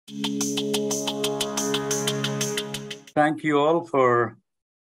Thank you all for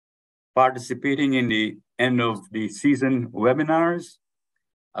participating in the end of the season webinars.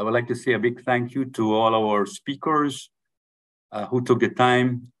 I would like to say a big thank you to all our speakers who took the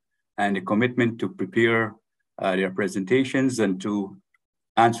time and the commitment to prepare their presentations and to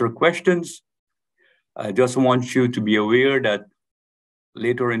answer questions. I just want you to be aware that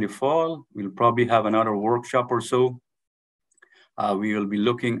later in the fall, we'll probably have another workshop or so. We will be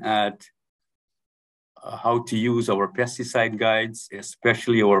looking at how to use our pesticide guides,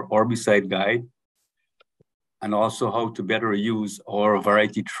 especially our herbicide guide, and also how to better use our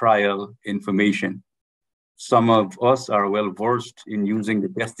variety trial information. Some of us are well versed in using the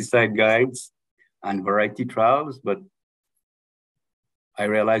pesticide guides and variety trials, but I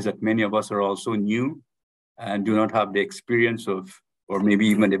realize that many of us are also new and do not have the experience of, or maybe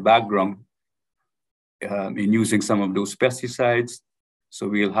even the background in using some of those pesticides. So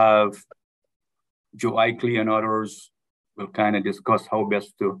we'll have Joe Ikley and others will kind of discuss how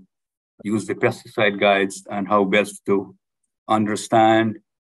best to use the pesticide guides and how best to understand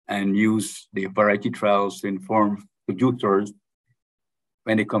and use the variety trials to inform producers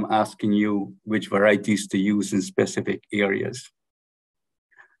when they come asking you which varieties to use in specific areas.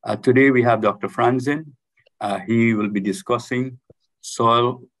 Today we have Dr. Franzen. He will be discussing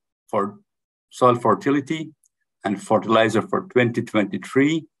soil fertility and fertilizer for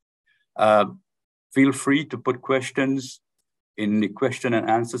 2023. Feel free to put questions in the question and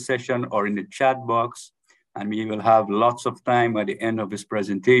answer session or in the chat box, and we will have lots of time at the end of this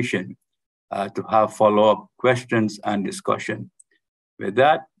presentation to have follow-up questions and discussion. With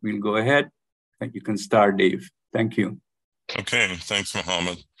that, we'll go ahead. I think you can start, Dave. Thank you. Okay, thanks,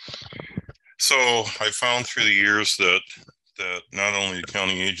 Mohammed. So I found through the years that not only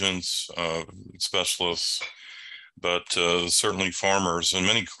county agents, specialists, but certainly farmers and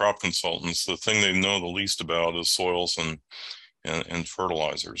many crop consultants, the thing they know the least about is soils and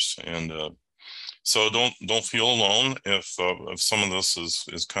fertilizers. And so don't feel alone if some of this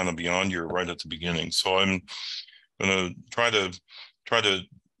is kind of beyond you right at the beginning. So I'm going to try to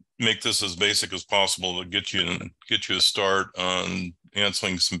make this as basic as possible to get you a start on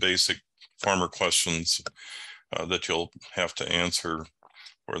answering some basic farmer questions that you'll have to answer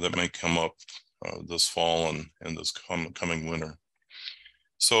or that may come up this fall and this coming winter.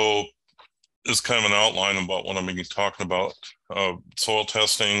 So this is kind of an outline about what I'm going to be talking about. Soil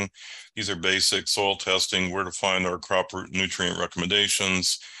testing, these are basic soil testing, where to find our crop nutrient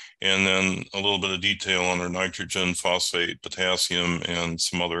recommendations, and then a little bit of detail on our nitrogen, phosphate, potassium, and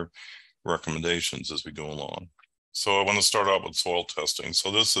some other recommendations as we go along. So I want to start out with soil testing.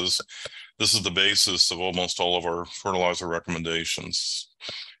 So this is the basis of almost all of our fertilizer recommendations.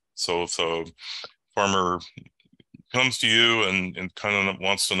 So if a farmer comes to you and kind of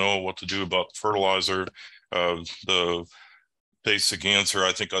wants to know what to do about fertilizer, the basic answer,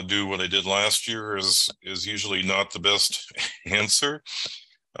 I think I'll do what I did last year, is usually not the best answer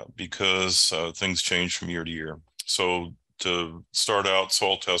because things change from year to year. So to start out,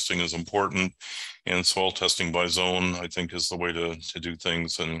 soil testing is important, and soil testing by zone, I think, is the way to do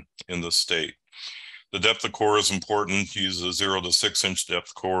things in the state. The depth of core is important. Use a 0 to 6 inch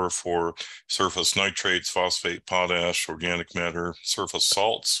depth core for surface nitrates, phosphate, potash, organic matter, surface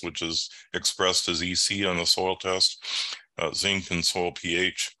salts, which is expressed as EC on the soil test, zinc and soil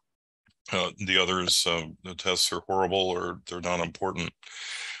pH. The others, the tests are horrible or they're not important.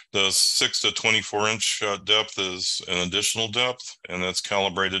 The 6 to 24 inch depth is an additional depth, and that's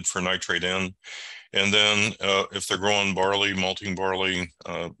calibrated for nitrate N. And then if they're growing barley, malting barley,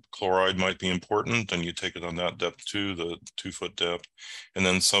 chloride might be important, and you take it on that depth too, the 2 foot depth. And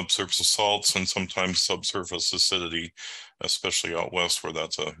then subsurface salts and sometimes subsurface acidity, especially out west where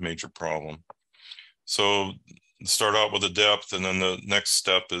that's a major problem. So start out with the depth, and then the next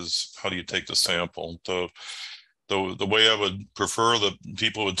step is how do you take the sample? The way I would prefer that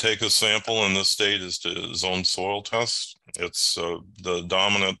people would take a sample in this state is to zone soil test. It's the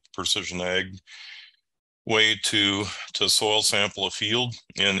dominant precision ag way to soil sample a field,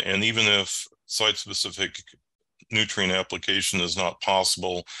 and even if site-specific nutrient application is not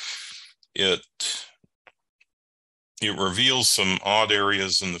possible, it reveals some odd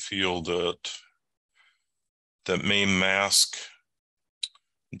areas in the field that may mask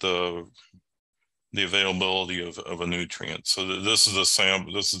the availability of a nutrient. So this is a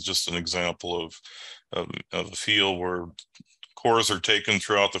sample. This is just an example of a field where cores are taken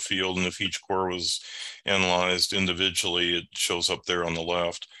throughout the field, and if each core was analyzed individually, it shows up there on the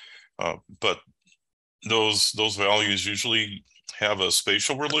left. But those values usually have a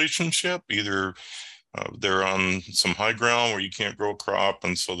spatial relationship. Either They're on some high ground where you can't grow a crop,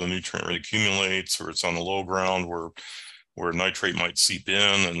 and so the nutrient rate accumulates, or it's on the low ground where nitrate might seep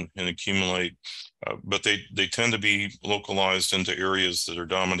in and accumulate. But they tend to be localized into areas that are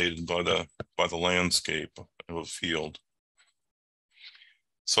dominated by the landscape of a field.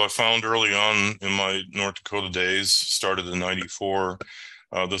 So I found early on in my North Dakota days, started in '94,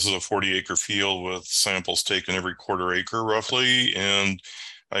 this is a 40-acre field with samples taken every quarter acre roughly, and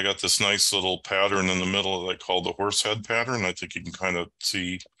I got this nice little pattern in the middle that I call the horsehead pattern. I think you can kind of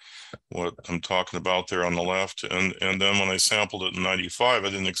see what I'm talking about there on the left. And then when I sampled it in '95, I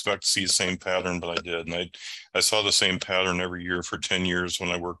didn't expect to see the same pattern, but I did. And I saw the same pattern every year for 10 years when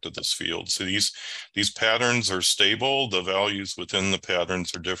I worked at this field. So these patterns are stable. The values within the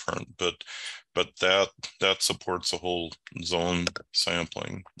patterns are different, but that supports the whole zone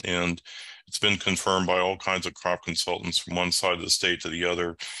sampling. And it's been confirmed by all kinds of crop consultants from one side of the state to the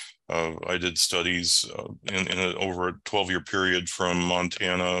other. I did studies over a 12-year period from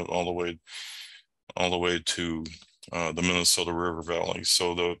Montana all the way to the Minnesota River Valley.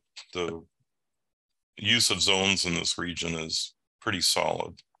 So the use of zones in this region is pretty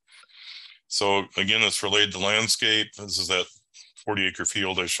solid. So again, it's related to landscape. This is that 40-acre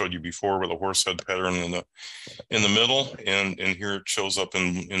field I showed you before with a horsehead pattern in the middle, and here it shows up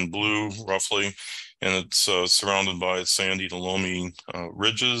in blue roughly, and it's surrounded by sandy to loamy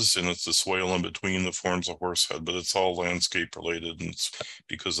ridges, and it's the swale in between that forms a horsehead, but it's all landscape related, and it's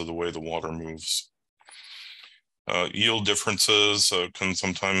because of the way the water moves. Yield differences can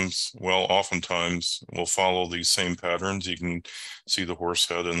oftentimes will follow these same patterns. You can see the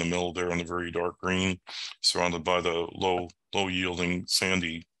horsehead in the middle there in the very dark green, surrounded by the low yielding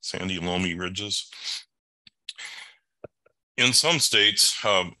sandy loamy ridges. In some states,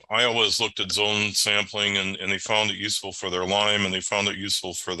 I always looked at zone sampling, and they found it useful for their lime, and they found it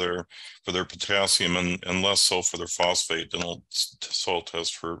useful for their potassium, and less so for their phosphate. They don't soil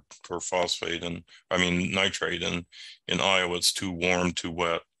test for phosphate, and I mean nitrate. And in Iowa, it's too warm, too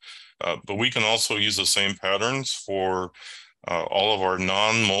wet. But we can also use the same patterns for all of our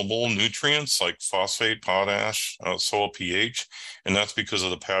non-mobile nutrients like phosphate, potash, soil pH, and that's because of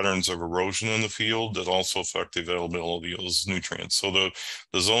the patterns of erosion in the field that also affect the availability of those nutrients. So the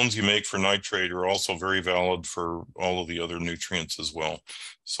zones you make for nitrate are also very valid for all of the other nutrients as well.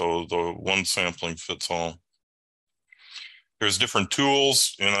 So the one sampling fits all. There's different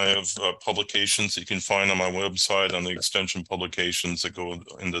tools, and I have publications that you can find on my website on the extension publications that go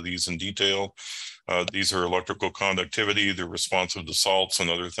into these in detail. These are electrical conductivity. They're responsive to salts and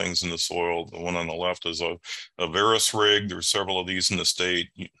other things in the soil. The one on the left is a Veris rig. There's several of these in the state.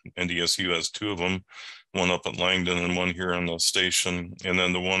 NDSU has 2 of them, one up at Langdon and one here on the station. And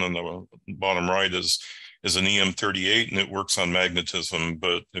then the one on the bottom right is an EM38, and it works on magnetism.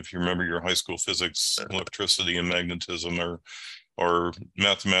 But if you remember your high school physics, electricity and magnetism are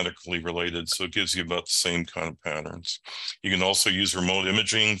mathematically related, so it gives you about the same kind of patterns. You can also use remote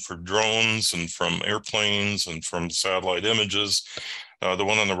imaging for drones and from airplanes and from satellite images. The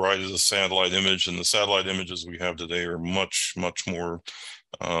one on the right is a satellite image, and the satellite images we have today are much more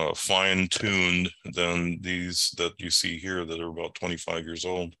fine-tuned than these that you see here that are about 25 years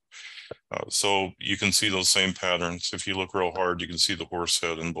old. So you can see those same patterns. If you look real hard, you can see the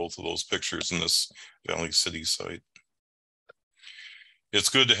horsehead in both of those pictures in this Valley City site. It's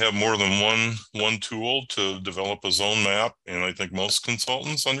good to have more than one tool to develop a zone map, and I think most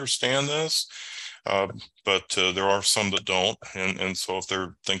consultants understand this, but there are some that don't, and so if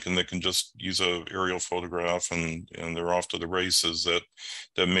they're thinking they can just use an aerial photograph and they're off to the races,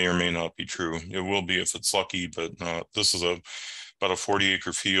 that may or may not be true. It will be if it's lucky, but this is about a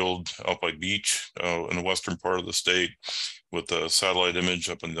 40-acre field out by Beach in the western part of the state, with the satellite image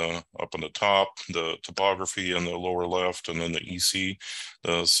up on the top, the topography in the lower left, and then the EC,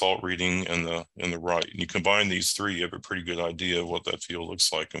 the salt reading, in the right. And you combine these 3, you have a pretty good idea of what that field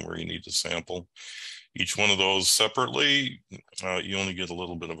looks like and where you need to sample. Each one of those separately, you only get a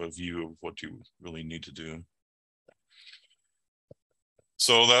little bit of a view of what you really need to do.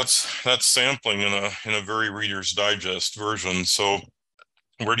 So that's sampling in a very Reader's Digest version. So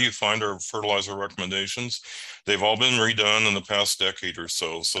where do you find our fertilizer recommendations? They've all been redone in the past decade or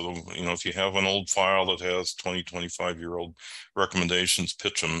so. So, if you have an old file that has 20, 25-year-old recommendations,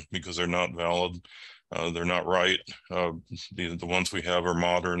 pitch them, because they're not valid. They're not right. The ones we have are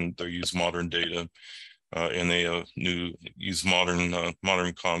modern. They use modern data, and they use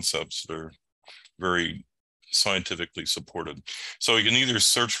modern concepts that are very scientifically supported. So you can either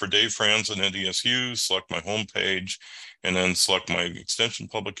search for Dave Franzen NDSU, select my homepage, and then select my extension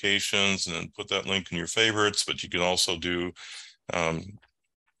publications, and then put that link in your favorites. But you can also do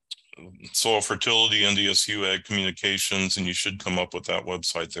soil fertility, NDSU Ag Communications, and you should come up with that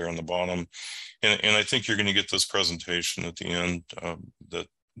website there on the bottom. And I think you're going to get this presentation at the end that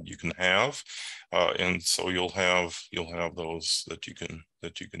you can have, and so you'll have those that you can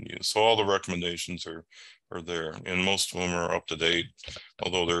use. So all the recommendations are there, and most of them are up to date,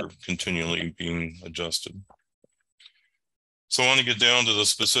 although they're continually being adjusted. So I want to get down to the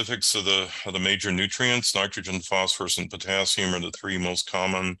specifics of the major nutrients. Nitrogen, phosphorus, and potassium are the three most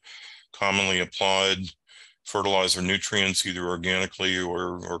commonly applied fertilizer nutrients, either organically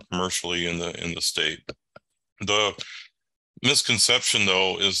or commercially in the state. The misconception,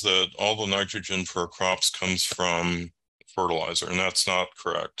 though, is that all the nitrogen for crops comes from fertilizer, and that's not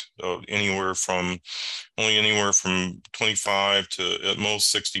correct. Only anywhere from 25 to at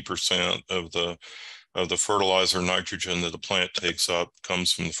most 60% of the fertilizer nitrogen that the plant takes up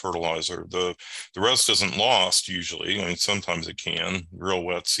comes from the fertilizer. The rest isn't lost usually. I mean, sometimes it can, real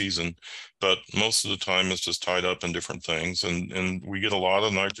wet season, but most of the time it's just tied up in different things. And we get a lot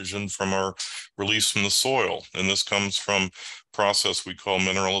of nitrogen from our release from the soil. And this comes from a process we call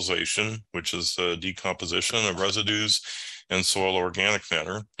mineralization, which is the decomposition of residues and soil organic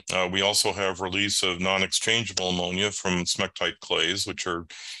matter. We also have release of non-exchangeable ammonia from smectite clays, which are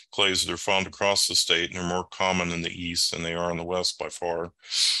clays that are found across the state and are more common in the east than they are in the west by far.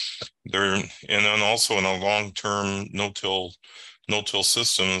 And then also in a long-term no-till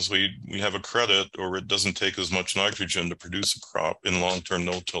systems, we have a credit, or it doesn't take as much nitrogen to produce a crop in long-term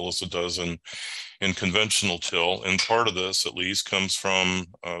no-till as it does in conventional till. And part of this, at least, comes from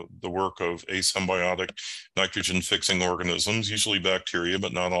the work of asymbiotic nitrogen-fixing organisms, usually bacteria,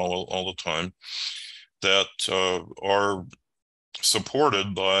 but not all the time, that are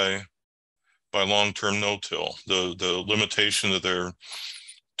supported by long-term no-till. The limitation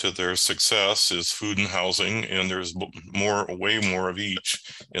to their success is food and housing, and there's way more of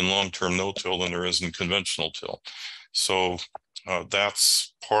each in long-term no-till than there is in conventional till. So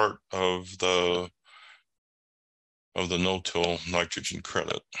that's part of the no-till nitrogen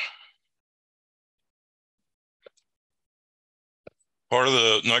credit. Part of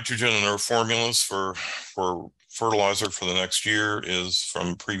the nitrogen in our formulas for fertilizer for the next year is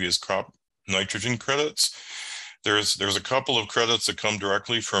from previous crop nitrogen credits. There's a couple of credits that come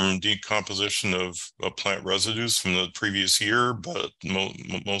directly from decomposition of plant residues from the previous year, but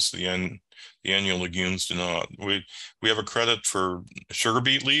most of the annual legumes do not. We have a credit for sugar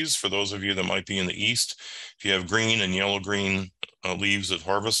beet leaves for those of you that might be in the east. If you have green and yellow-green leaves at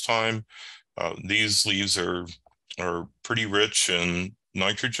harvest time, these leaves are pretty rich in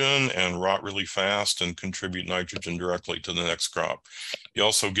nitrogen and rot really fast and contribute nitrogen directly to the next crop. You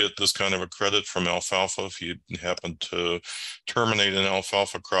also get this kind of a credit from alfalfa. If you happen to terminate an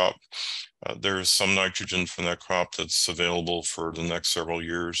alfalfa crop, there's some nitrogen from that crop that's available for the next several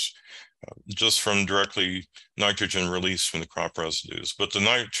years, just from directly nitrogen released from the crop residues. But the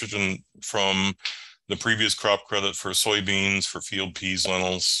nitrogen from the previous crop credit for soybeans, for field peas,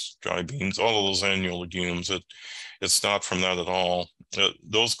 lentils, dry beans, all of those annual legumes, it's not from that at all.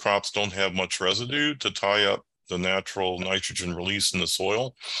 Those crops don't have much residue to tie up the natural nitrogen release in the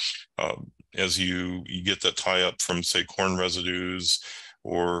soil. As you get that tie up from, say, corn residues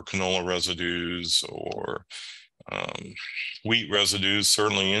or canola residues or wheat residues,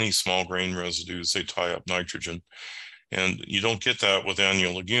 certainly any small grain residues, they tie up nitrogen. And you don't get that with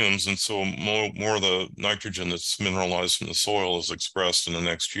annual legumes. And so more of the nitrogen that's mineralized from the soil is expressed in the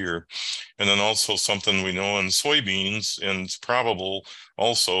next year. And then also something we know in soybeans, and it's probable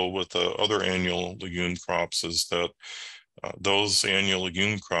also with the other annual legume crops, is that those annual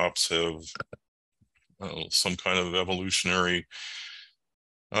legume crops have some kind of evolutionary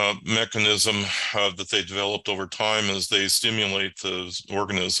mechanism that they developed over time as they stimulate the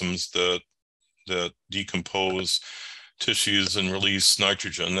organisms that decompose tissues and release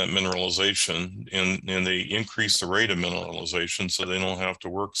nitrogen, that mineralization, and they increase the rate of mineralization so they don't have to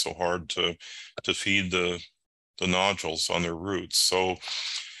work so hard to feed the nodules on their roots. So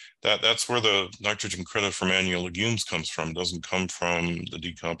that's where the nitrogen credit from annual legumes comes from. It doesn't come from the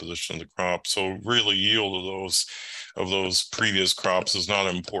decomposition of the crop. So really yield of those previous crops is not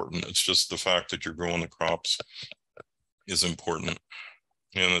important. It's just the fact that you're growing the crops is important.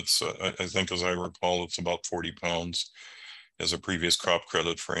 And it's, I think, as I recall, it's about 40 pounds as a previous crop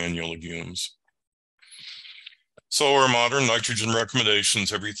credit for annual legumes. So our modern nitrogen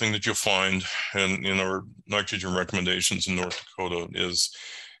recommendations, everything that you'll find in our nitrogen recommendations in North Dakota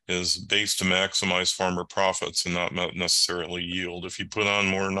is based to maximize farmer profits and not necessarily yield. If you put on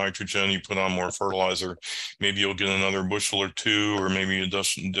more nitrogen, you put on more fertilizer, maybe you'll get another bushel or two, or maybe an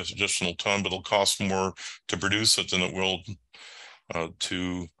additional ton, but it'll cost more to produce it than it will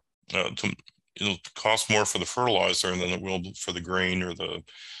to it'll cost more for the fertilizer than it will for the grain or the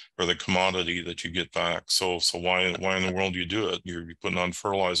commodity that you get back. So why in the world do you do it? You're putting on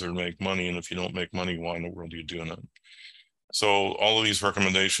fertilizer to make money, and if you don't make money, why in the world are you doing it? So all of these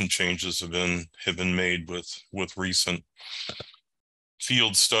recommendation changes have been made with recent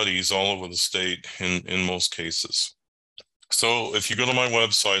field studies all over the state in most cases. So if you go to my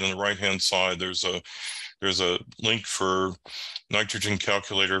website on the right-hand side, there's a link for nitrogen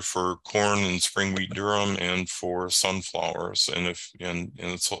calculator for corn and spring wheat durum and for sunflowers. And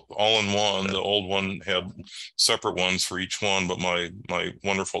it's all in one. The old one had separate ones for each one, but my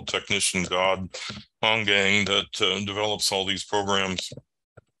wonderful technician God Hongang that develops all these programs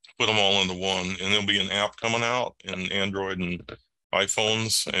put them all into one. And there'll be an app coming out in Android and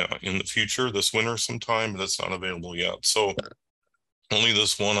iPhones in the future this winter sometime, but it's not available yet. So only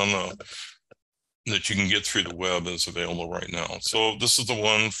this one that you can get through the web is available right now. So this is the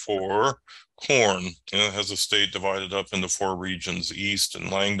one for corn, and it has a state divided up into 4 regions: East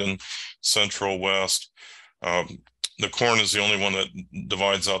and Langdon, Central, West. The corn is the only one that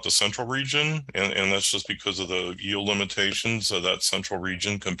divides out the central region, and that's just because of the yield limitations of that central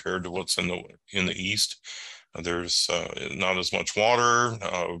region compared to what's in the East. There's not as much water,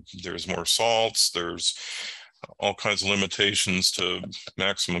 there's more salts, there's all kinds of limitations to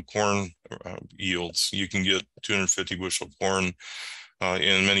maximum corn yields. You can get 250 bushel corn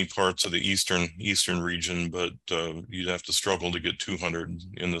in many parts of the eastern region, but you'd have to struggle to get 200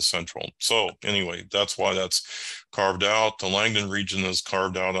 in the central. So anyway, that's why that's carved out. The Langdon region is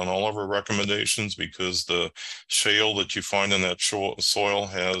carved out on all of our recommendations because the shale that you find in that soil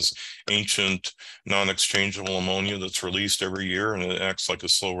has ancient non-exchangeable ammonia that's released every year, and it acts like a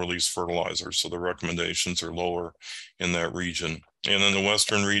slow release fertilizer. So the recommendations are lower in that region. And in the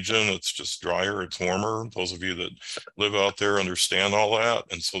western region, it's just drier, it's warmer. Those of you that live out there understand all that.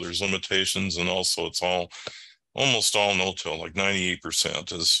 And so there's limitations, and also it's almost all no-till, like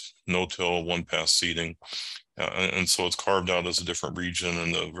 98% is no-till, one-pass seeding. And so it's carved out as a different region,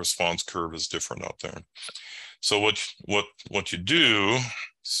 and the response curve is different out there. So what you do,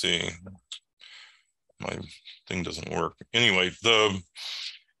 see, my thing doesn't work. Anyway,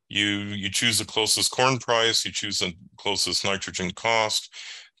 you choose the closest corn price, you choose the closest nitrogen cost.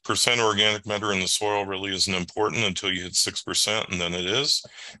 Percent organic matter in the soil really isn't important until you hit 6%, and then it is.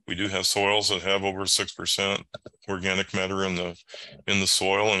 We do have soils that have over 6% organic matter in the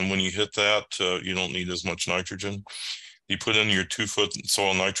soil, and when you hit that, you don't need as much nitrogen. You put in your 2-foot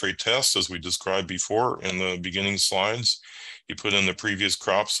soil nitrate test, as we described before in the beginning slides. You put in the previous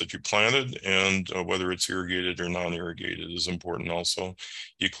crops that you planted, and whether it's irrigated or non-irrigated is important also.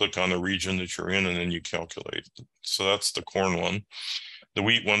 You click on the region that you're in, and then you calculate. So that's the corn one. The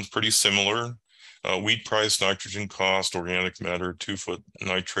wheat one's pretty similar. Wheat price, nitrogen cost, organic matter, 2-foot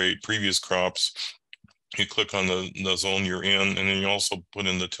nitrate, previous crops. You click on the zone you're in, and then you also put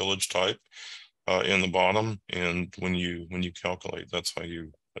in the tillage type in the bottom. And when you calculate, that's how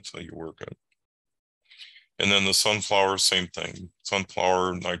you work it. And then the sunflower, same thing.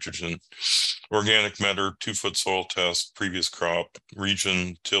 Sunflower, nitrogen, organic matter, 2-foot soil test, previous crop,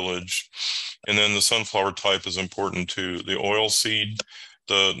 region, tillage. And then the sunflower type is important too. The oil seed,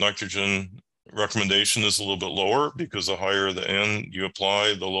 the nitrogen recommendation is a little bit lower because the higher the N you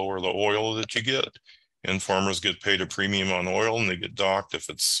apply, the lower the oil that you get. And farmers get paid a premium on oil, and they get docked if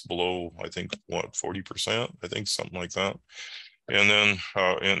it's below, I think, 40%? I think something like that. And then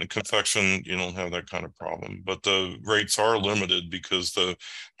in confection, you don't have that kind of problem. But the rates are limited because the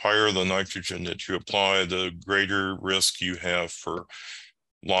higher the nitrogen that you apply, the greater risk you have for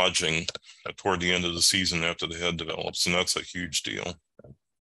lodging toward the end of the season after the head develops. And that's a huge deal.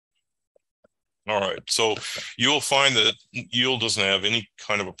 All right, so you'll find that yield doesn't have any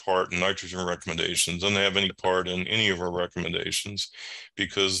kind of a part in nitrogen recommendations, doesn't have any part in any of our recommendations,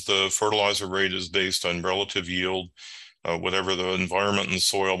 because the fertilizer rate is based on relative yield, whatever the environment and the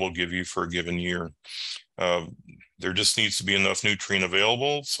soil will give you for a given year. There just needs to be enough nutrient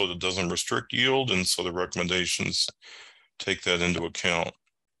available so that it doesn't restrict yield, and so the recommendations take that into account.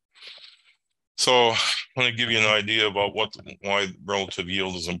 So I want to give you an idea about why relative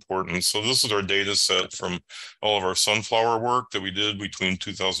yield is important. So this is our data set from all of our sunflower work that we did between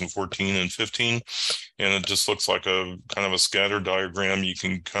 2014 and 15. And it just looks like a kind of a scatter diagram. You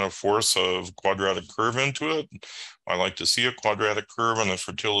can kind of force a quadratic curve into it. I like to see a quadratic curve on a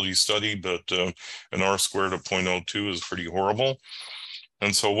fertility study, but an R squared of 0.02 is pretty horrible.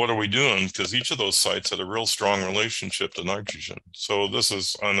 And so what are we doing? Because each of those sites had a real strong relationship to nitrogen. So this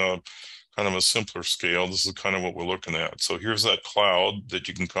is on a kind of a simpler scale, this is kind of what we're looking at. So here's that cloud that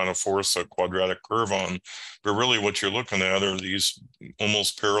you can kind of force a quadratic curve on, but really what you're looking at are these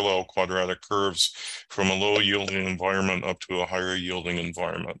almost parallel quadratic curves from a low yielding environment up to a higher yielding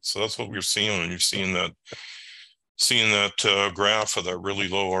environment. So that's what we're seeing, and you're seeing that graph of that really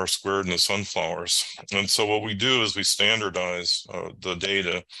low R squared in the sunflowers. And so what we do is we standardize the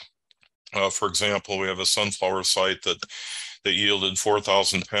data. For example, we have a sunflower site that yielded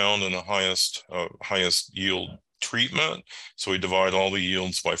 4,000 pound in the highest yield treatment. So we divide all the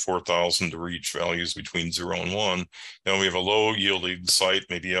yields by 4,000 to reach values between 0 and 1. Now we have a low yielding site,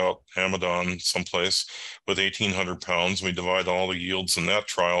 maybe out Hamadan someplace, with 1,800 pounds. We divide all the yields in that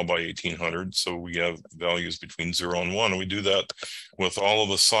trial by 1,800. So we have values between 0 and 1. And we do that with all of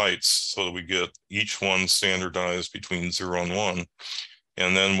the sites so that we get each one standardized between 0 and 1.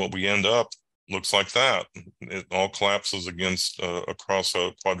 And then what we end up looks like that. It all collapses against across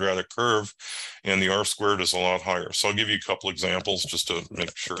a quadratic curve, and the R squared is a lot higher. So I'll give you a couple examples just to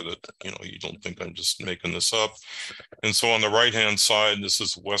make sure that you don't think I'm just making this up. And so on the right hand side, this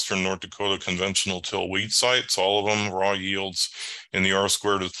is Western North Dakota conventional till wheat sites, all of them raw yields, and the R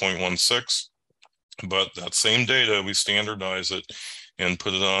squared is 0.16. But that same data, we standardize it and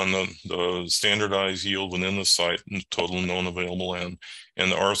put it on the standardized yield within the site, total known available N,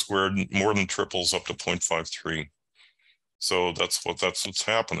 and the R squared more than triples up to 0.53. So that's what's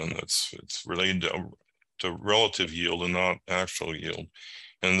happening. It's related to relative yield and not actual yield.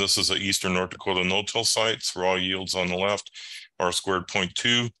 And this is the Eastern North Dakota no-till sites, raw yields on the left, R squared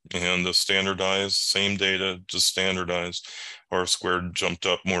 0.2, and the standardized, same data, just standardized, R squared jumped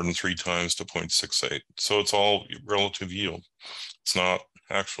up more than 3 times to 0.68. So it's all relative yield. It's not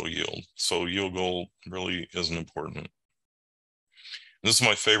actual yield. So yield goal really isn't important. This is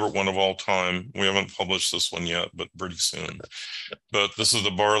my favorite one of all time. We haven't published this one yet, but pretty soon. But this is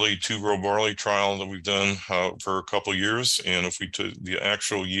the barley, 2-row barley trial that we've done for a couple years. And if we took the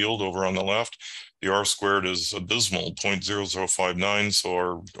actual yield over on the left, the R squared is abysmal, 0.0059.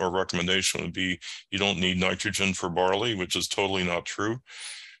 So our recommendation would be you don't need nitrogen for barley, which is totally not true.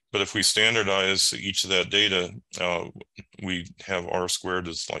 But if we standardize each of that data, we have R squared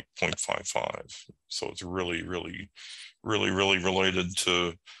is like 0.55. So it's really related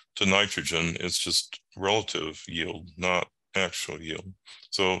to nitrogen. It's just relative yield, not actual yield.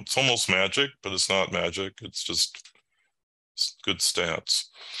 So it's almost magic, but it's not magic. It's just good stats.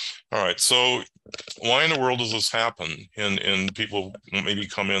 All right, so why in the world does this happen? And people maybe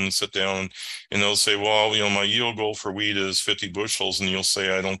come in and sit down and they'll say, well, my yield goal for wheat is 50 bushels, and you'll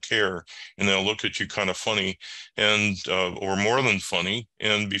say, I don't care. And they'll look at you kind of funny, and or more than funny.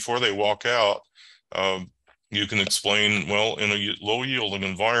 And before they walk out, you can explain, well, in a low yielding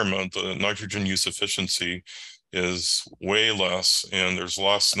environment, the nitrogen use efficiency is way less, and there's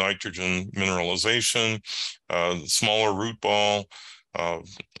less nitrogen mineralization, smaller root ball,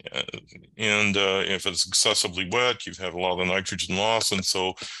 and if it's excessively wet, you have a lot of nitrogen loss. And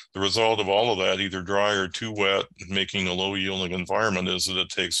so the result of all of that, either dry or too wet, making a low yielding environment, is that it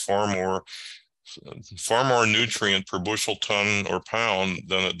takes far more nutrient per bushel, ton, or pound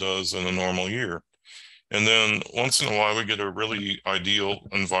than it does in a normal year. And then once in a while, we get a really ideal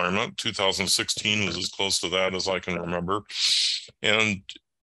environment. 2016 was as close to that as I can remember. And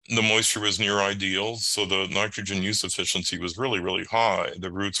the moisture was near ideal. So the nitrogen use efficiency was really high.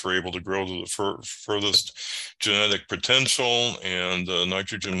 The roots were able to grow to the furthest genetic potential, and the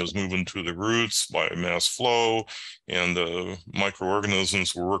nitrogen was moving to the roots by mass flow, and the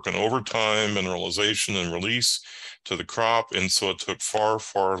microorganisms were working overtime, mineralization and release to the crop. And so it took far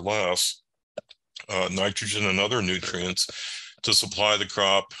less nitrogen and other nutrients to supply the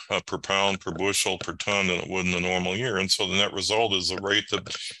crop per pound, per bushel, per ton than it would in a normal year. And so the net result is the rate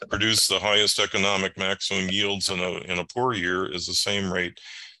that produced the highest economic maximum yields in a poor year is the same rate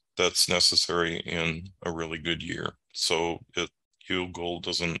that's necessary in a really good year. So yield goal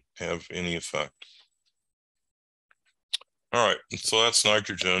doesn't have any effect. All right, so that's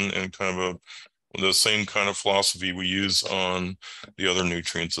nitrogen, and kind of the same kind of philosophy we use on the other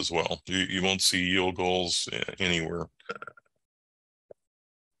nutrients as well. You won't see yield goals anywhere.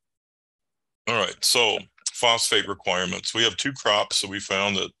 All right, so phosphate requirements. We have 2 crops, so we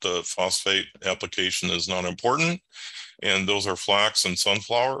found that the phosphate application is not important, and those are flax and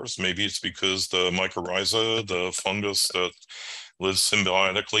sunflowers. Maybe it's because the mycorrhiza, the fungus that lives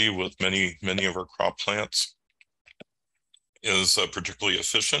symbiotically with many of our crop plants, is particularly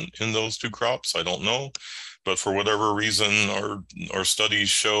efficient in those 2 crops. I don't know, but for whatever reason, our studies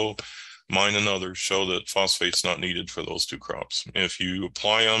show, mine and others show, that phosphate's not needed for those 2 crops. If you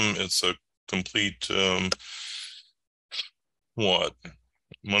apply them, it's a complete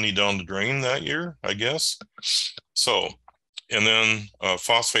money down the drain that year, I guess. So, and then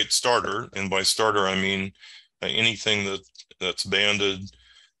phosphate starter, and by starter I mean anything that's banded,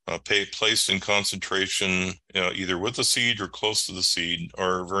 placed in concentration either with the seed or close to the seed,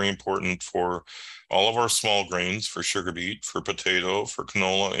 are very important for all of our small grains, for sugar beet, for potato, for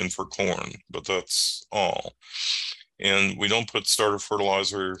canola, and for corn, but that's all. And we don't put starter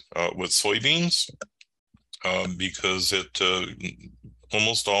fertilizer with soybeans because it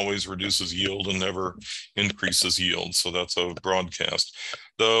almost always reduces yield and never increases yield. So that's a broadcast.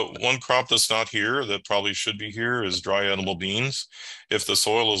 The one crop that's not here that probably should be here is dry edible beans. If the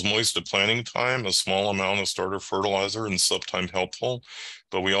soil is moist at planting time, a small amount of starter fertilizer and sometime helpful.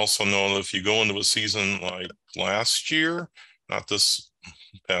 But we also know that if you go into a season like last year, not this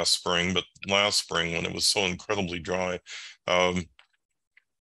past spring, but last spring when it was so incredibly dry,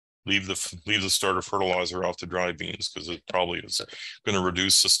 leave the starter fertilizer off the dry beans because it probably is going to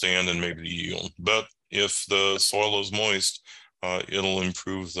reduce the stand and maybe the yield. But if the soil is moist, it'll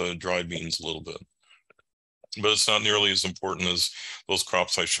improve the dry beans a little bit. But it's not nearly as important as those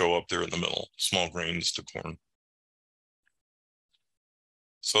crops I show up there in the middle, small grains to corn.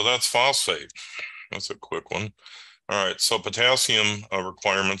 So that's phosphate. That's a quick one. All right, so potassium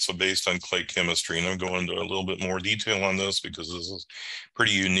requirements are based on clay chemistry, and I'll go into a little bit more detail on this because this is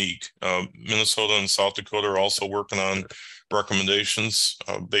pretty unique. Minnesota and South Dakota are also working on recommendations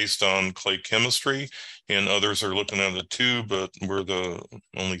based on clay chemistry, and others are looking at it too, but we're the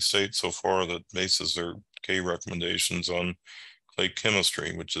only state so far that bases their K recommendations on clay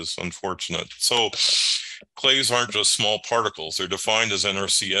chemistry, which is unfortunate. So clays aren't just small particles. They're defined as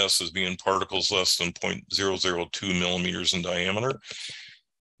NRCS as being particles less than 0.002 millimeters in diameter.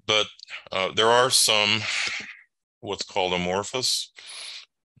 But there are some what's called amorphous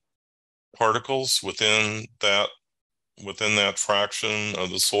particles within that fraction of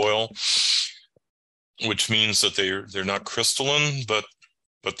the soil, which means that they're not crystalline, but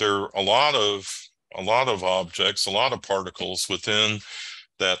there are a lot of objects, a lot of particles within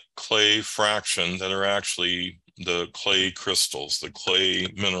that clay fraction that are actually the clay crystals, the clay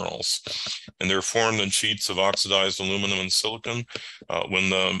minerals. And they're formed in sheets of oxidized aluminum and silicon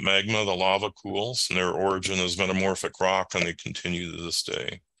when the magma, the lava, cools, and their origin is metamorphic rock, and they continue to this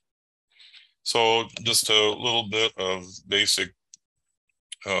day. So just a little bit of basic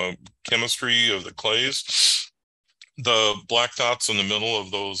chemistry of the clays. The black dots in the middle of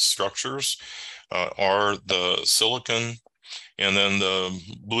those structures are the silicon, and then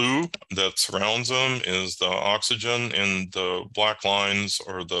the blue that surrounds them is the oxygen, and the black lines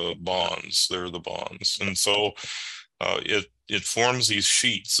are the bonds. They're the bonds. And so it forms these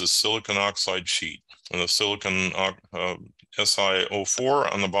sheets, the silicon oxide sheet. And the silicon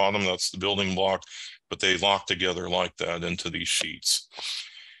SiO4 on the bottom, that's the building block, but they lock together like that into these sheets.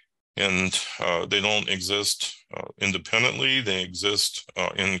 And they don't exist independently. They exist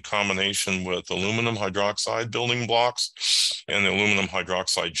in combination with aluminum hydroxide building blocks and the aluminum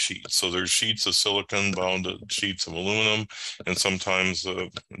hydroxide sheets. So there's sheets of silicon bound to sheets of aluminum, and sometimes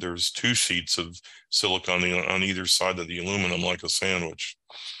there's two sheets of silicon on either side of the aluminum, like a sandwich.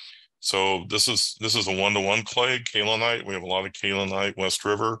 So this is a one-to-one clay, kaolinite. We have a lot of kaolinite, West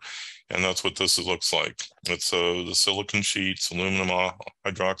River, and that's what this looks like. It's the silicon sheets, aluminum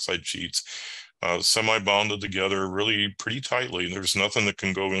hydroxide sheets, semi-bonded together really pretty tightly. There's nothing that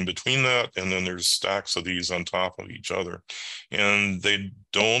can go in between that, and then there's stacks of these on top of each other. And they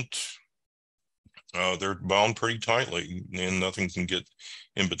don't, they're bound pretty tightly, and nothing can get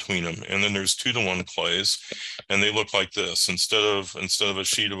in between them. And then there's 2-to-1 clays, and they look like this. Instead of a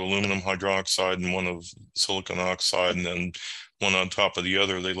sheet of aluminum hydroxide and one of silicon oxide and then one on top of the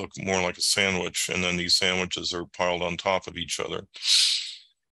other, they look more like a sandwich, and then these sandwiches are piled on top of each other.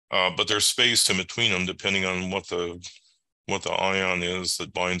 But there's space in between them depending on what the ion is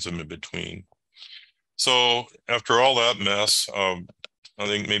that binds them in between. So after all that mess, I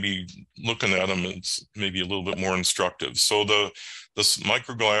think maybe looking at them, it's maybe a little bit more instructive. So this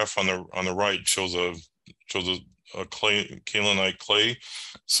micrograph on the right shows a kaolinite clay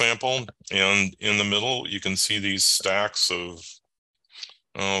sample, and in the middle you can see these stacks of,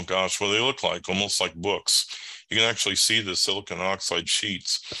 oh gosh, what do they look like? Almost like books. You can actually see the silicon oxide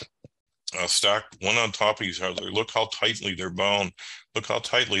sheets stacked one on top of each other. Look how tightly they're bound. Look how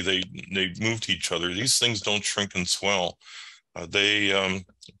tightly they move to each other. These things don't shrink and swell.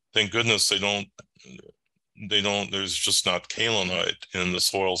 Thank goodness they don't, there's just not kaolinite in the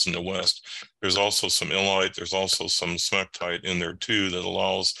soils in the West. There's also some illite, there's also some smectite in there too that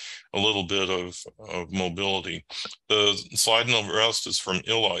allows a little bit of mobility. The slide on the rest is from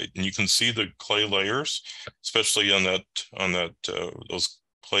illite, and you can see the clay layers, especially on those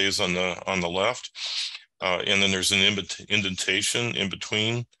clays on the left, and then there's an indentation in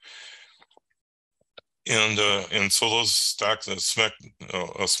between. And so those stacks, a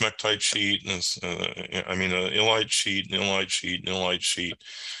smectite sheet, and I mean an illite sheet, an illite sheet, an illite sheet,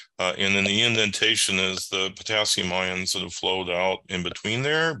 and then the indentation is the potassium ions that have flowed out in between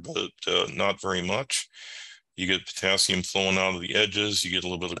there, but not very much. You get potassium flowing out of the edges. You get a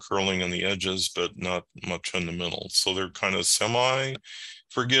little bit of curling on the edges, but not much in the middle. So they're kind of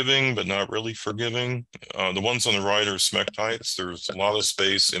semi-forgiving, but not really forgiving. The ones on the right are smectites. There's a lot of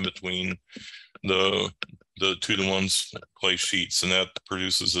space in between the 2-to-1 clay sheets, and that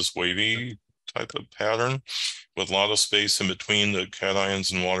produces this wavy type of pattern with a lot of space in between. The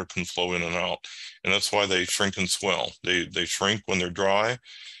cations and water can flow in and out, and that's why they shrink and swell. They shrink when they're dry,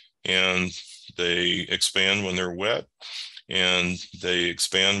 and they expand when they're wet, and they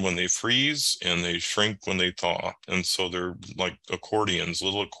expand when they freeze, and they shrink when they thaw. And so they're like accordions,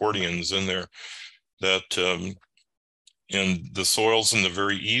 little accordions in there that and the soils in the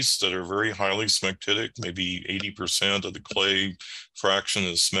very east that are very highly smectitic, maybe 80% of the clay fraction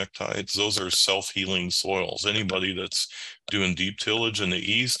is smectites. Those are self-healing soils. Anybody that's doing deep tillage in the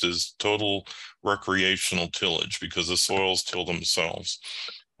east is total recreational tillage because the soils till themselves.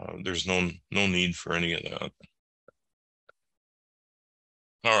 There's no need for any of that.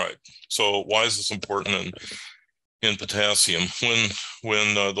 All right, so why is this important in potassium?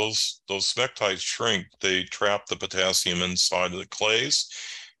 When those smectites shrink, they trap the potassium inside of the clays,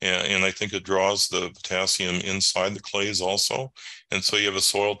 and I think it draws the potassium inside the clays also. And so you have a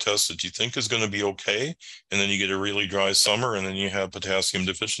soil test that you think is going to be okay, and then you get a really dry summer, and then you have potassium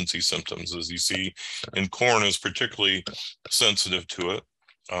deficiency symptoms, as you see in corn is particularly sensitive to it.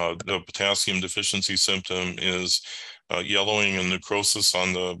 The potassium deficiency symptom is yellowing and necrosis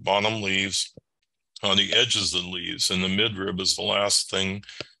on the bottom leaves, on the edges of the leaves, and the midrib is the last thing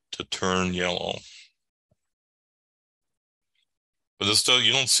to turn yellow. But this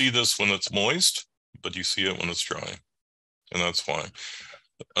you don't see this when it's moist, but you see it when it's dry, and that's why.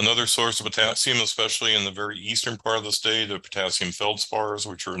 Another source of potassium, especially in the very eastern part of the state, are potassium feldspars,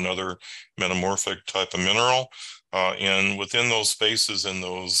 which are another metamorphic type of mineral. And within those spaces, in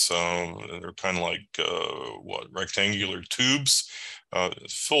those, they're kind of like rectangular tubes,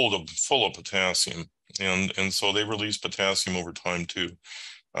 full of potassium, and so they release potassium over time too.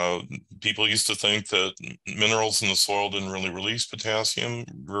 People used to think that minerals in the soil didn't really release potassium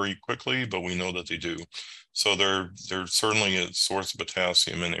very quickly, but we know that they do. So they're certainly a source of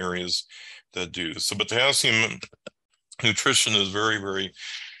potassium in areas that do. So potassium nutrition is very,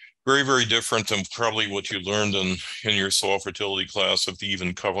 very different than probably what you learned in your soil fertility class, if you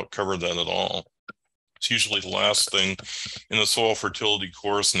even covered that at all. It's usually the last thing in the soil fertility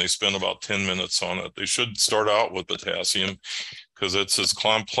course, and they spend about 10 minutes on it. They should start out with potassium because it's as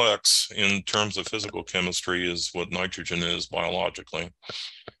complex in terms of physical chemistry as what nitrogen is biologically.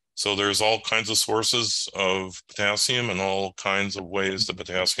 So there's all kinds of sources of potassium and all kinds of ways that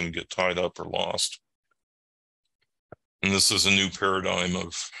potassium can get tied up or lost. And this is a new paradigm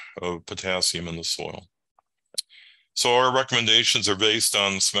of potassium in the soil. So our recommendations are based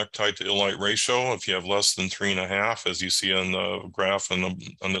on smectite to illite ratio. If you have less than 3.5, as you see on the graph on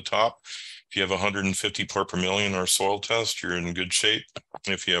the top, if you have 150 part per million or soil test, you're in good shape.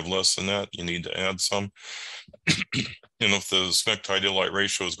 If you have less than that, you need to add some. And if the smectite illite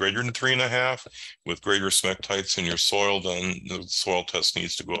ratio is greater than 3.5, with greater smectites in your soil, then the soil test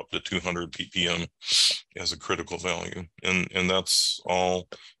needs to go up to 200 ppm as a critical value. And that's all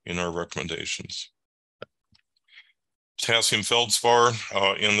in our recommendations. Potassium feldspar,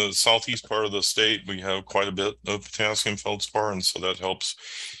 in the southeast part of the state, we have quite a bit of potassium feldspar, and so that helps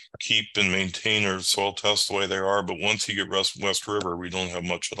keep and maintain our soil tests the way they are. But once you get West River, we don't have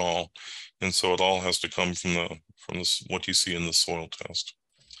much at all, and so it all has to come from what you see in the soil test.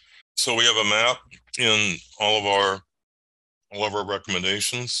 So we have a map in all of our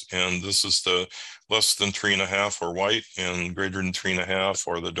recommendations, and this is the less than 3.5 or white, and greater than 3.5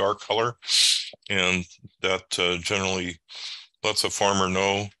 or the dark color, and that generally lets a farmer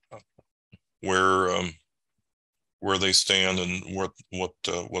know where they stand and what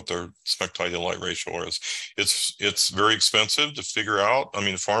their smectite illite ratio is. It's very expensive to figure out. I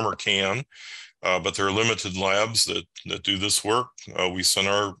mean, a farmer can, but there are limited labs that do this work. We send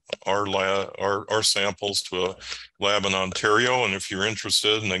our samples to a lab in Ontario, and if you're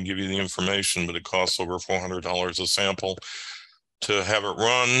interested, and I can give you the information, but it costs over $400 a sample to have it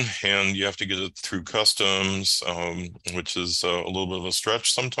run, and you have to get it through customs, which is a little bit of a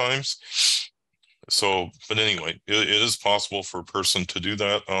stretch sometimes. So, but anyway, it is possible for a person to do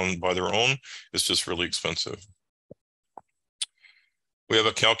that by their own. It's just really expensive. We have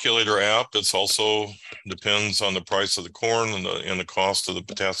a calculator app. It's also depends on the price of the corn and the cost of the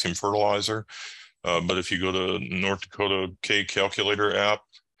potassium fertilizer. But if you go to North Dakota K calculator app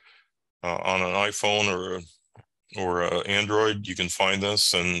on an iPhone or Android, you can find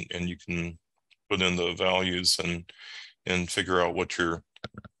this and you can put in the values and figure out what your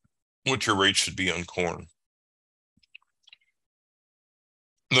rate should be on corn.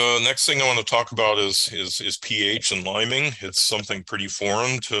 The next thing I want to talk about is pH and liming. It's something pretty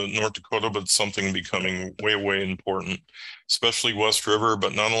foreign to North Dakota, but something becoming way important, especially West River,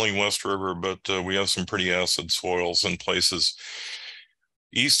 but not only West River, but we have some pretty acid soils in places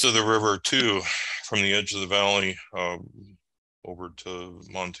east of the river too, from the edge of the valley over to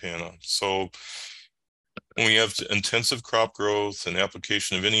Montana. So when we have intensive crop growth and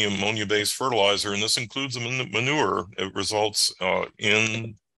application of any ammonia-based fertilizer, and this includes manure, it results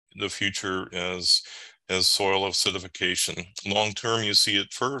in the future as soil acidification. Long-term, you see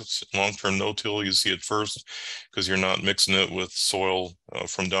it first. Long-term no-till, you see it first because you're not mixing it with soil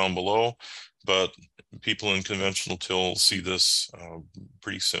from down below. But people in conventional till see this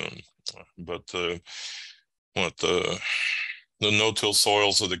pretty soon. But the no-till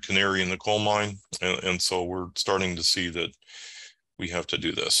soils are the canary in the coal mine, and so we're starting to see that we have to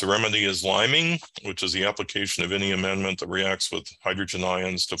do this. The remedy is liming, which is the application of any amendment that reacts with hydrogen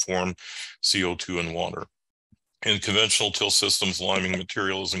ions to form CO2 and water. In conventional till systems, liming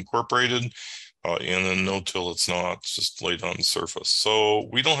material is incorporated, and in no-till it's not, it's just laid on the surface. So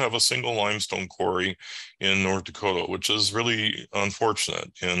we don't have a single limestone quarry in North Dakota, which is really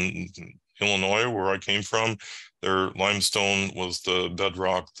unfortunate. In Illinois, where I came from, their limestone was the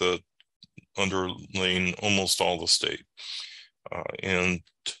bedrock that underlain almost all the state. And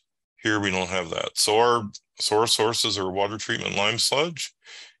here we don't have that. So our sources are water treatment lime sludge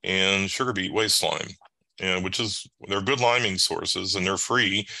and sugar beet waste lime, and they're good liming sources and they're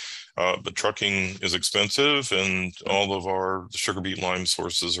free, but trucking is expensive, and all of our sugar beet lime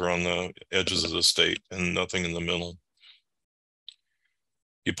sources are on the edges of the state and nothing in the middle.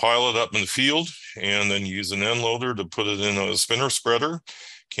 You pile it up in the field and then you use an end loader to put it in a spinner spreader.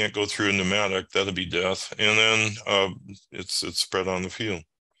 Can't go through a pneumatic, that'd be death. And then it's spread on the field.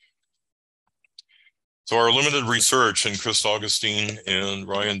 So our limited research, and Chris Augustine and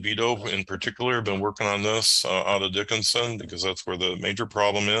Ryan Vito in particular have been working on this out of Dickinson, because that's where the major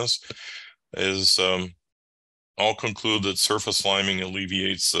problem is all conclude that surface liming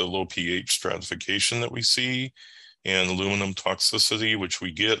alleviates the low pH stratification that we see and aluminum toxicity, which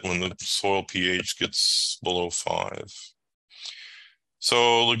we get when the soil pH gets below 5.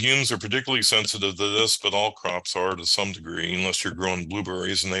 So legumes are particularly sensitive to this, but all crops are to some degree, unless you're growing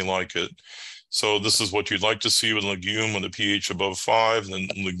blueberries and they like it. So this is what you'd like to see with a legume with a pH above 5, then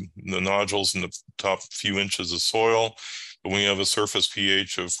the nodules in the top few inches of soil. But when you have a surface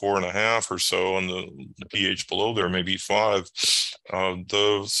pH of 4.5 or so, and the pH below there may be 5,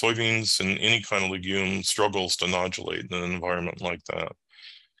 the soybeans and any kind of legume struggles to nodulate in an environment like that.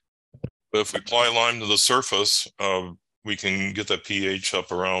 But if we apply lime to the surface, we can get that pH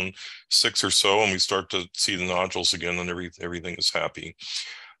up around 6 or so, and we start to see the nodules again, and everything is happy.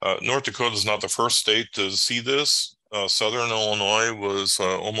 North Dakota is not the first state to see this. Southern Illinois was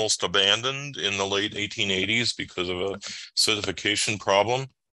almost abandoned in the late 1880s because of a acidification problem.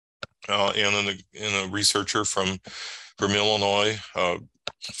 And a researcher from Illinois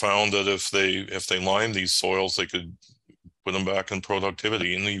found that if they limed these soils, they could put them back in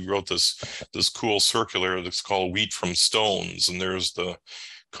productivity. And he wrote this cool circular that's called Wheat from Stones. And there's the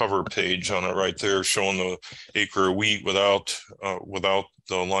cover page on it right there, showing the acre of wheat without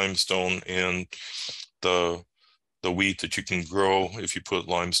the limestone and the wheat that you can grow if you put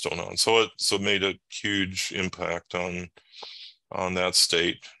limestone on. So it made a huge impact on that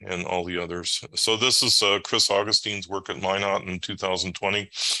state and all the others. So this is Chris Augustine's work at Minot in 2020.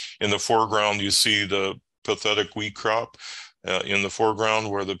 In the foreground, you see the pathetic wheat crop. In the foreground,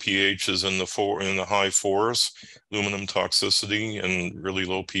 where the pH is in the high 4s, aluminum toxicity and really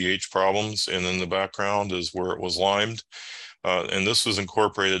low pH problems. And in the background is where it was limed. And this was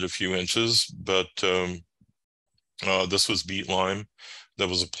incorporated a few inches, but this was beet lime that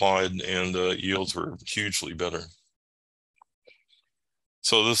was applied, and yields were hugely better.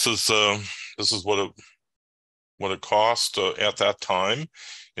 So this is what it cost at that time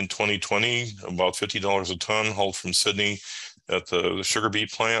in 2020, about $50 a ton, hauled from Sydney at the sugar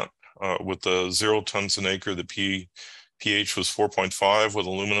beet plant with the 0 tons an acre. The pH was 4.5 with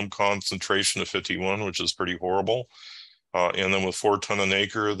aluminum concentration of 51, which is pretty horrible. And then with 4 ton an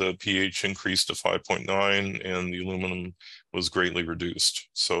acre, the pH increased to 5.9 and the aluminum was greatly reduced.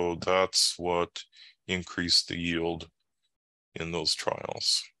 So that's what increased the yield in those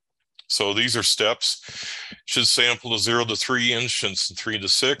trials. So these are steps. Should sample a 0 to 3 inch and 3 to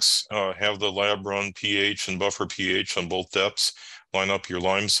 6. Have the lab run pH and buffer pH on both depths. Line up your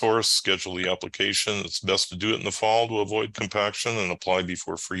lime source, schedule the application. It's best to do it in the fall to avoid compaction and apply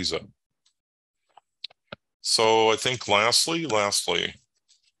before freeze up. So I think lastly,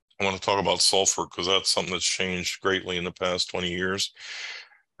 I want to talk about sulfur because that's something that's changed greatly in the past 20 years.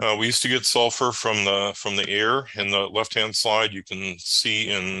 We used to get sulfur from the air. In the left-hand slide, you can see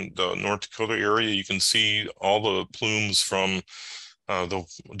in the North Dakota area, you can see all the plumes from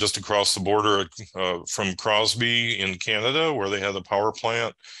just across the border from Crosby in Canada, where they had the power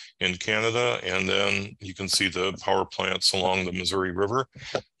plant in Canada, and then you can see the power plants along the Missouri River.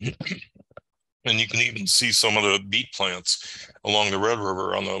 And you can even see some of the beet plants along the Red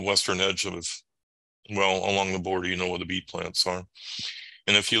River on the western edge of, well, along the border, you know where the beet plants are.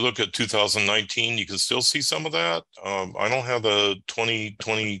 And if you look at 2019, you can still see some of that. I don't have the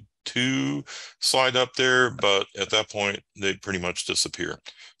 2022 slide up there, but at that point, they pretty much disappear.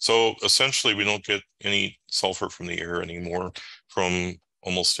 So essentially, we don't get any sulfur from the air anymore from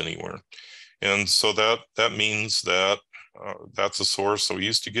almost anywhere. And so that means that that's a source that we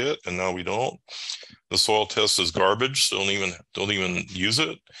used to get, and now we don't. The soil test is garbage, so don't even use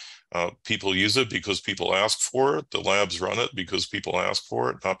it. People use it because people ask for it. The labs run it because people ask for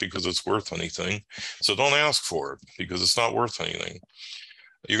it, not because it's worth anything. So don't ask for it because it's not worth anything.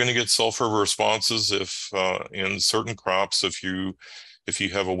 You're going to get sulfur responses if in certain crops, if you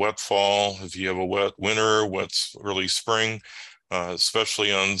have a wet fall, if you have a wet winter, wet early spring,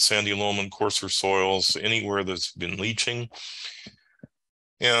 especially on sandy loam and coarser soils, anywhere that's been leaching.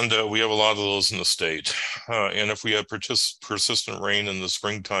 And we have a lot of those in the state. And if we have persistent rain in the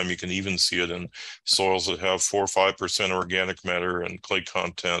springtime, you can even see it in soils that have 4 or 5% organic matter and clay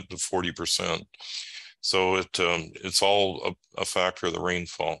content of 40%. So it's all a factor of the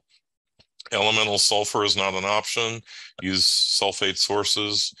rainfall. Elemental sulfur is not an option. Use sulfate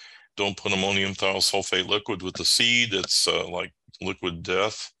sources. Don't put ammonium thiosulfate liquid with the seed. It's like liquid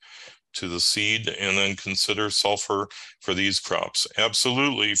death to the seed. And then consider sulfur for these crops.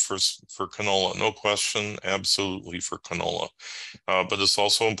 Absolutely for canola, no question, absolutely for canola. But it's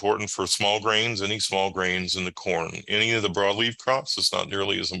also important for small grains, any small grains in the corn. Any of the broadleaf crops, it's not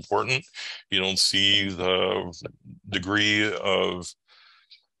nearly as important. You don't see the degree of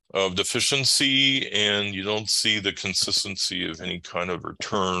deficiency, and you don't see the consistency of any kind of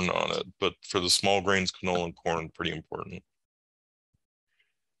return on it. But for the small grains, canola and corn, pretty important.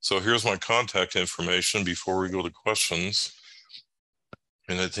 So here's my contact information before we go to questions.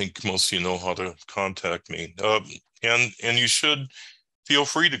 And I think most of you know how to contact me. And you should feel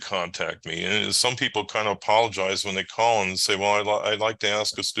free to contact me. And some people kind of apologize when they call and say, well, I'd like to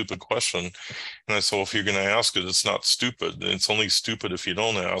ask a stupid question. And I say, well, if you're going to ask it, it's not stupid. It's only stupid if you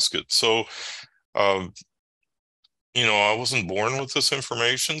don't ask it. So, you know, I wasn't born with this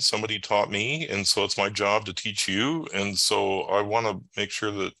information. Somebody taught me, and so it's my job to teach you. And so I want to make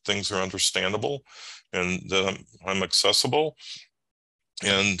sure that things are understandable and that I'm accessible.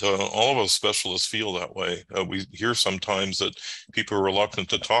 And all of us specialists feel that way. We hear sometimes that people are reluctant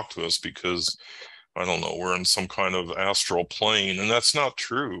to talk to us because, I don't know, we're in some kind of astral plane, and that's not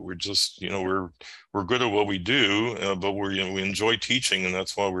true. We're just, you know, we're good at what we do, but we enjoy teaching, and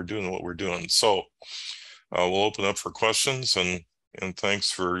that's why we're doing what we're doing. So we'll open up for questions, and thanks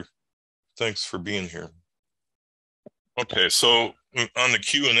for being here. Okay, so on the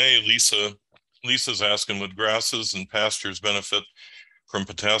Q&A, Lisa's asking, would grasses and pastures benefit from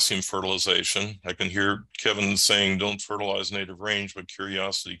potassium fertilization? I can hear Kevin saying, don't fertilize native range, but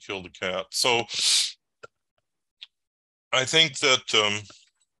curiosity killed the cat. So I think that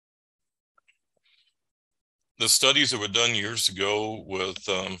the studies that were done years ago with,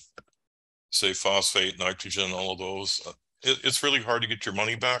 say, phosphate, nitrogen, all of those, it's really hard to get your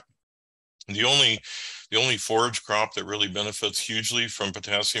money back. The only forage crop that really benefits hugely from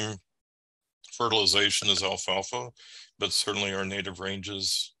potassium fertilization is alfalfa, but certainly our native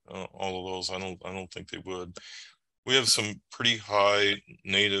ranges, all of those, I don't think they would. We have some pretty high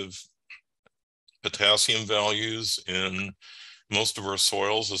native potassium values in most of our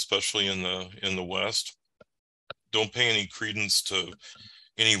soils, especially in the West. Don't pay any credence to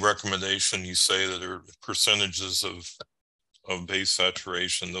any recommendation you say that are percentages of base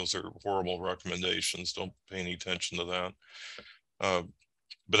saturation. Those are horrible recommendations. Don't pay any attention to that.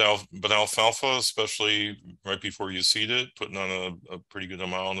 But alfalfa, especially right before you seed it, putting on a pretty good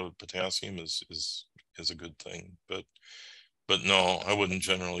amount of potassium is a good thing. But no, I wouldn't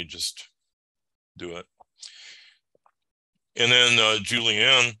generally just do it. And then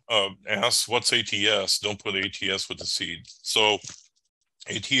Julianne asks, what's ATS? Don't put ATS with the seed. So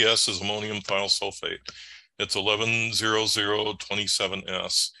ATS is ammonium thiosulfate. It's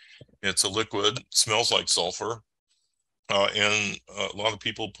 110027S. It's a liquid, smells like sulfur. And a lot of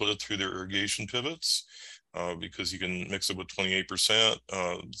people put it through their irrigation pivots because you can mix it with 28%.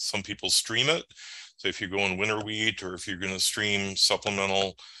 Some people stream it. So if you're going winter wheat, or if you're going to stream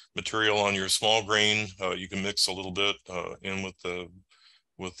supplemental material on your small grain, you can mix a little bit in with the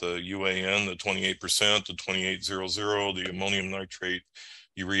UAN, the 28%, the 2800, the ammonium nitrate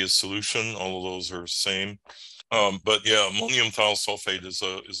urea solution. All of those are the same. But yeah, ammonium thiosulfate is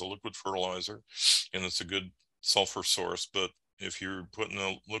a liquid fertilizer, and it's a good sulfur source. But if you're putting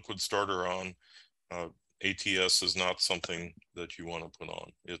a liquid starter on, ATS is not something that you want to put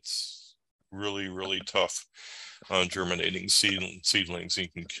on. It's really, really tough on germinating seedlings. You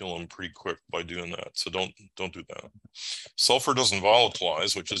can kill them pretty quick by doing that. So don't do that. Sulfur doesn't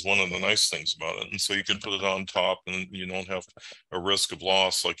volatilize, which is one of the nice things about it. And so you can put it on top, and you don't have a risk of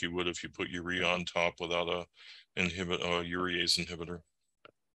loss like you would if you put urea on top without a urease inhibitor.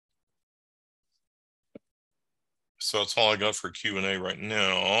 So that's all I got for Q&A right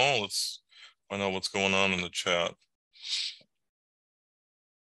now. Let's find out what's going on in the chat.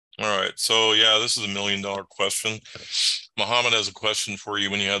 All right, so yeah, this is $1 million question. Muhammad has a question for you.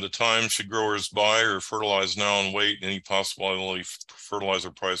 When you have the time, should growers buy or fertilize now and wait? Any possibility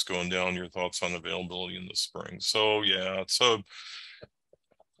fertilizer price going down? Your thoughts on availability in the spring? So yeah, so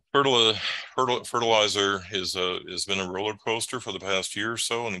fertilizer has been a roller coaster for the past year or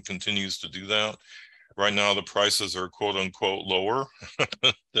so, and it continues to do that. Right now, the prices are quote unquote lower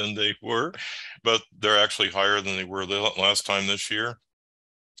than they were, but they're actually higher than they were the last time this year.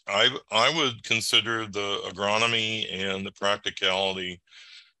 I would consider the agronomy and the practicality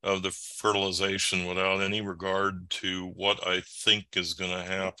of the fertilization without any regard to what I think is going to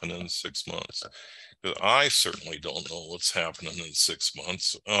happen in 6 months. Because I certainly don't know what's happening in 6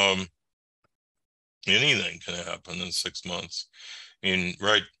 months. Anything can happen in 6 months. I mean,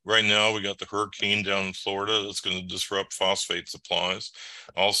 right now we got the hurricane down in Florida that's going to disrupt phosphate supplies.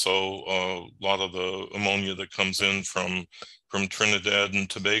 Also, a lot of the ammonia that comes in from Trinidad and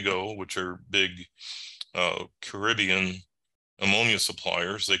Tobago, which are big Caribbean ammonia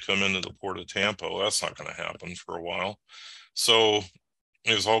suppliers, they come into the port of Tampa. Well, that's not going to happen for a while. So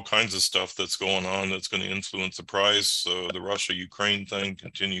there's all kinds of stuff that's going on that's going to influence the price. The Russia-Ukraine thing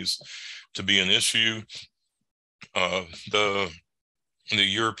continues to be an issue. The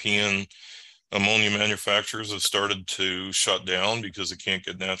European ammonia manufacturers have started to shut down because they can't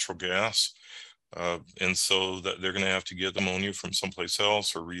get natural gas. And so that they're going to have to get ammonia from someplace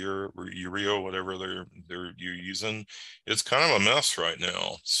else, or urea, whatever you're using. It's kind of a mess right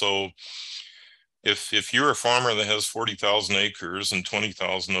now. So if you're a farmer that has 40,000 acres and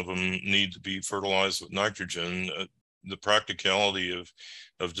 20,000 of them need to be fertilized with nitrogen, the practicality of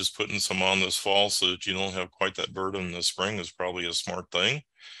just putting some on this fall so that you don't have quite that burden in the spring is probably a smart thing.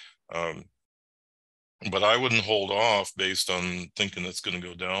 But I wouldn't hold off based on thinking it's going to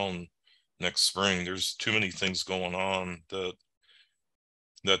go down next spring. There's too many things going on that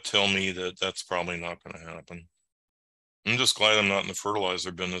tell me that that's probably not going to happen. I'm just glad I'm not in the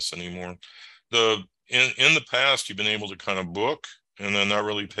fertilizer business anymore. In the past, you've been able to kind of book and then not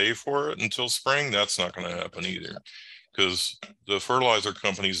really pay for it until spring. That's not going to happen either, because the fertilizer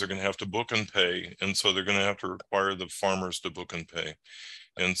companies are going to have to book and pay, and so they're going to have to require the farmers to book and pay.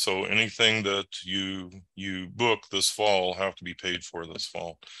 And so anything that you book this fall will have to be paid for this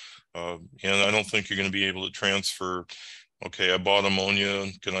fall. And I don't think you're going to be able to transfer, okay, I bought ammonia,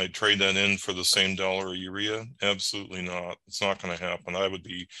 can I trade that in for the same dollar of urea? Absolutely not. It's not going to happen. I would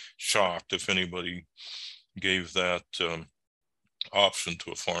be shocked if anybody gave that option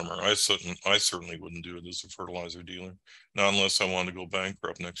to a farmer. I certainly wouldn't do it as a fertilizer dealer, not unless I wanted to go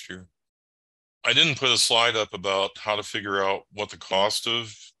bankrupt next year. I didn't put a slide up about how to figure out what the cost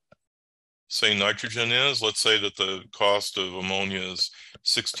of, say, nitrogen is. Let's say that the cost of ammonia is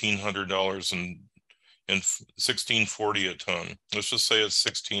 $1,600 and $1,640 a ton. Let's just say it's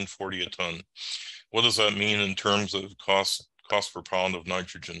 $1,640 a ton. What does that mean in terms of cost per pound of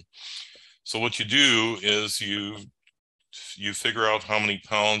nitrogen? So what you do is you figure out how many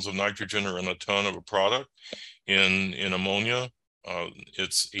pounds of nitrogen are in a ton of a product. In ammonia,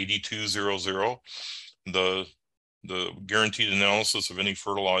 it's 8200. The guaranteed analysis of any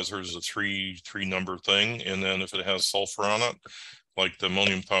fertilizer is a three number thing, and then if it has sulfur on it, like the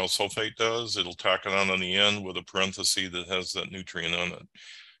ammonium thiosulfate does, it'll tack it on the end with a parenthesis that has that nutrient on it.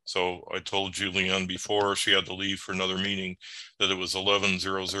 So I told Julianne before she had to leave for another meeting that it was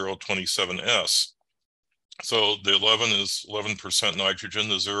 110027S. So the 11 is 11% nitrogen,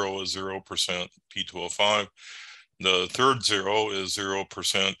 the 0 is 0% P2O5. The third 0 is 0%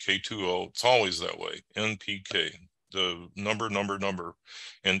 K2O. It's always that way, NPK. The number,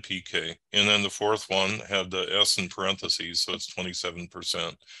 NPK. And then the fourth one had the S in parentheses, so it's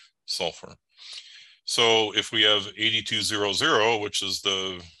 27% sulfur. So if we have 8200, which is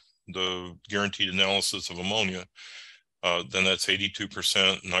the guaranteed analysis of ammonia, then that's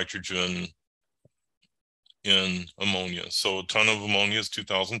 82% nitrogen in ammonia. So a ton of ammonia is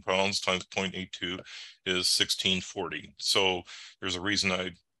 2,000 pounds times 0.82 is 1640. So there's a reason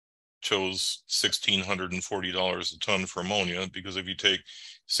I chose $1,640 a ton for ammonia, because if you take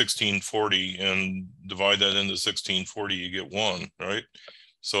 1640 and divide that into 1640, you get 1, right?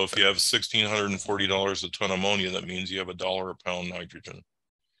 So if you have $1,640 a ton ammonia, that means you have $1 a pound nitrogen.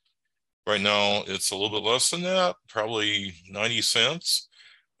 Right now, it's a little bit less than that, probably 90 cents,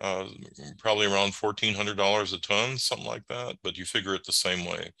 probably around $1,400 a ton, something like that. But you figure it the same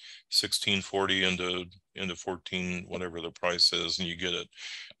way, 1640 into 14, whatever the price is, and you get it.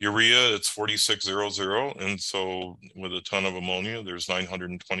 Urea, it's 4600, and so with a ton of ammonia, there's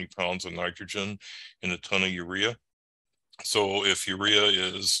 920 pounds of nitrogen in a ton of urea. So if urea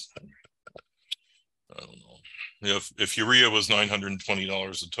is, I don't know, if urea was $920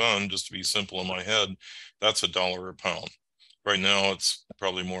 a ton, just to be simple in my head, that's $1 a pound. Right now, it's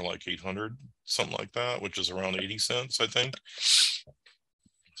probably more like 800, something like that, which is around 80 cents, I think.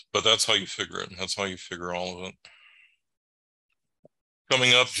 But that's how you figure it. That's how you figure all of it.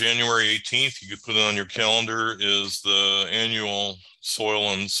 Coming up January 18th, you could put it on your calendar, is the annual Soil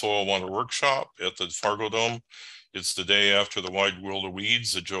and Soil Water Workshop at the Fargo Dome. It's the day after the Wide World of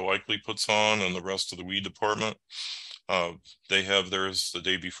Weeds that Joe Eichley puts on and the rest of the weed department. They have theirs the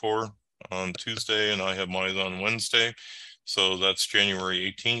day before on Tuesday, and I have mine on Wednesday. So that's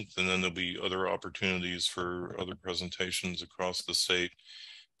January 18th, and then there'll be other opportunities for other presentations across the state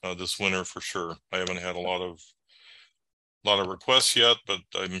this winter for sure. I haven't had a lot of requests yet, but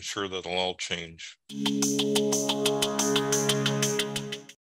I'm sure that'll all change.